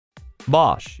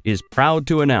Bosch is proud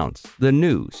to announce the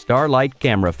new Starlight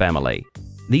camera family.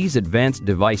 These advanced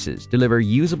devices deliver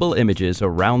usable images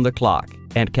around the clock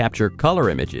and capture color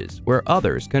images where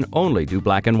others can only do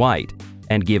black and white,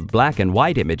 and give black and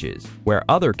white images where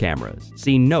other cameras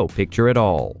see no picture at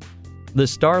all. The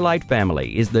Starlight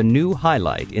family is the new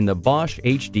highlight in the Bosch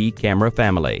HD camera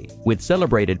family, with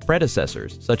celebrated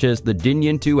predecessors such as the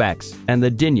Dinion 2X and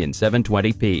the Dinion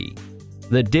 720p.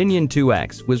 The Dinion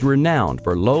 2X was renowned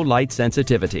for low light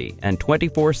sensitivity and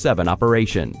 24/7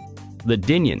 operation. The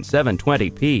Dinion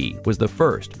 720p was the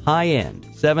first high-end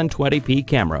 720p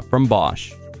camera from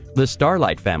Bosch. The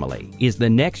Starlight family is the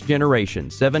next generation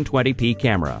 720p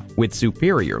camera with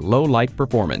superior low light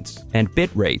performance and bit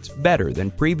rates better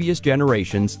than previous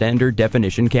generation standard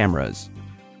definition cameras.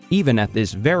 Even at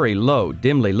this very low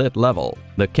dimly lit level,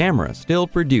 the camera still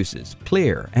produces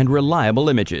clear and reliable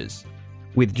images.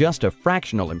 With just a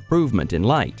fractional improvement in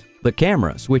light, the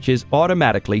camera switches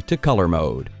automatically to color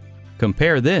mode.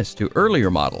 Compare this to earlier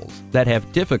models that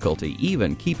have difficulty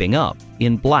even keeping up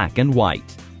in black and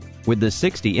white. With the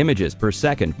 60 images per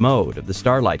second mode of the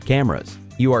Starlight cameras,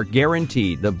 you are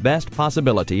guaranteed the best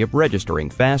possibility of registering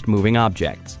fast-moving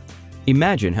objects.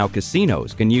 Imagine how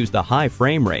casinos can use the high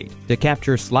frame rate to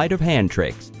capture sleight-of-hand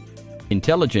tricks.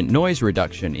 Intelligent noise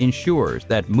reduction ensures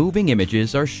that moving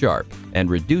images are sharp and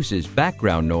reduces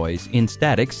background noise in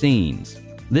static scenes.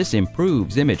 This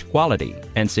improves image quality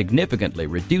and significantly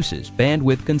reduces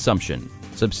bandwidth consumption,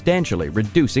 substantially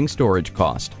reducing storage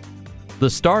cost. The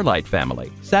Starlight family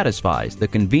satisfies the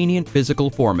convenient physical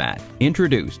format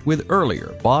introduced with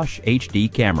earlier Bosch HD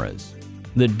cameras.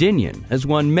 The Dinion has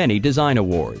won many design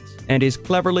awards and is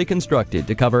cleverly constructed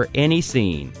to cover any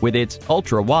scene with its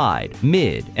ultra-wide,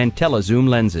 mid, and telezoom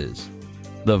lenses.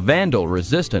 The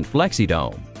vandal-resistant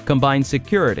FlexiDome combines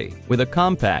security with a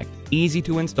compact,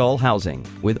 easy-to-install housing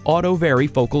with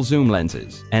auto-varifocal zoom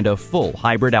lenses and a full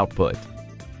hybrid output.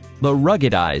 The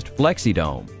ruggedized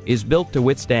FlexiDome is built to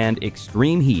withstand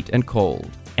extreme heat and cold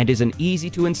and is an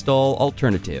easy-to-install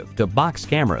alternative to box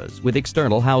cameras with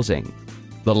external housing.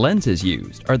 The lenses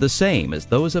used are the same as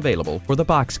those available for the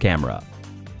box camera.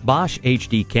 Bosch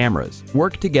HD cameras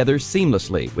work together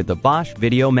seamlessly with the Bosch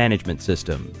video management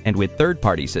system and with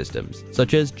third-party systems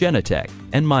such as Genetec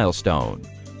and Milestone.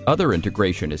 Other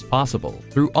integration is possible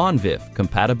through OnVIF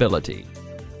compatibility.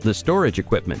 The storage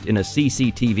equipment in a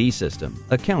CCTV system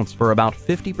accounts for about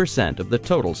 50% of the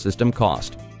total system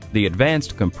cost. The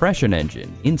advanced compression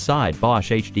engine inside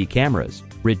Bosch HD cameras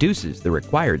reduces the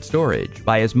required storage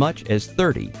by as much as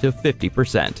 30 to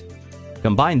 50%.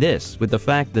 Combine this with the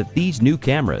fact that these new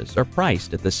cameras are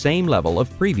priced at the same level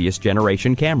of previous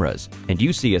generation cameras, and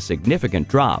you see a significant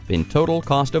drop in total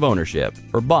cost of ownership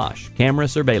for Bosch camera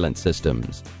surveillance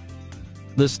systems.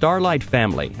 The Starlight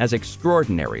family has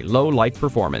extraordinary low light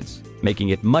performance, making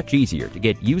it much easier to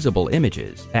get usable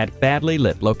images at badly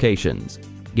lit locations.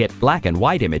 Get black and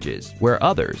white images where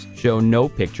others show no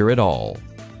picture at all.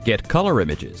 Get color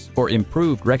images for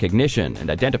improved recognition and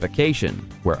identification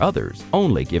where others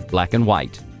only give black and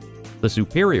white. The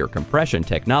superior compression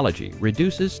technology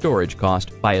reduces storage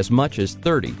cost by as much as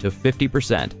 30 to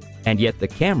 50%, and yet the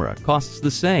camera costs the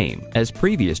same as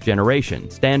previous generation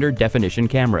standard definition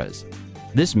cameras.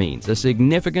 This means a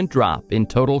significant drop in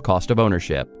total cost of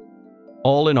ownership.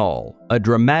 All in all, a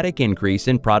dramatic increase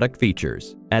in product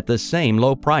features at the same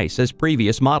low price as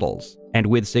previous models and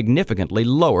with significantly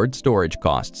lowered storage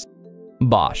costs.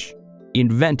 Bosch,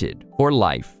 invented for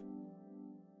life.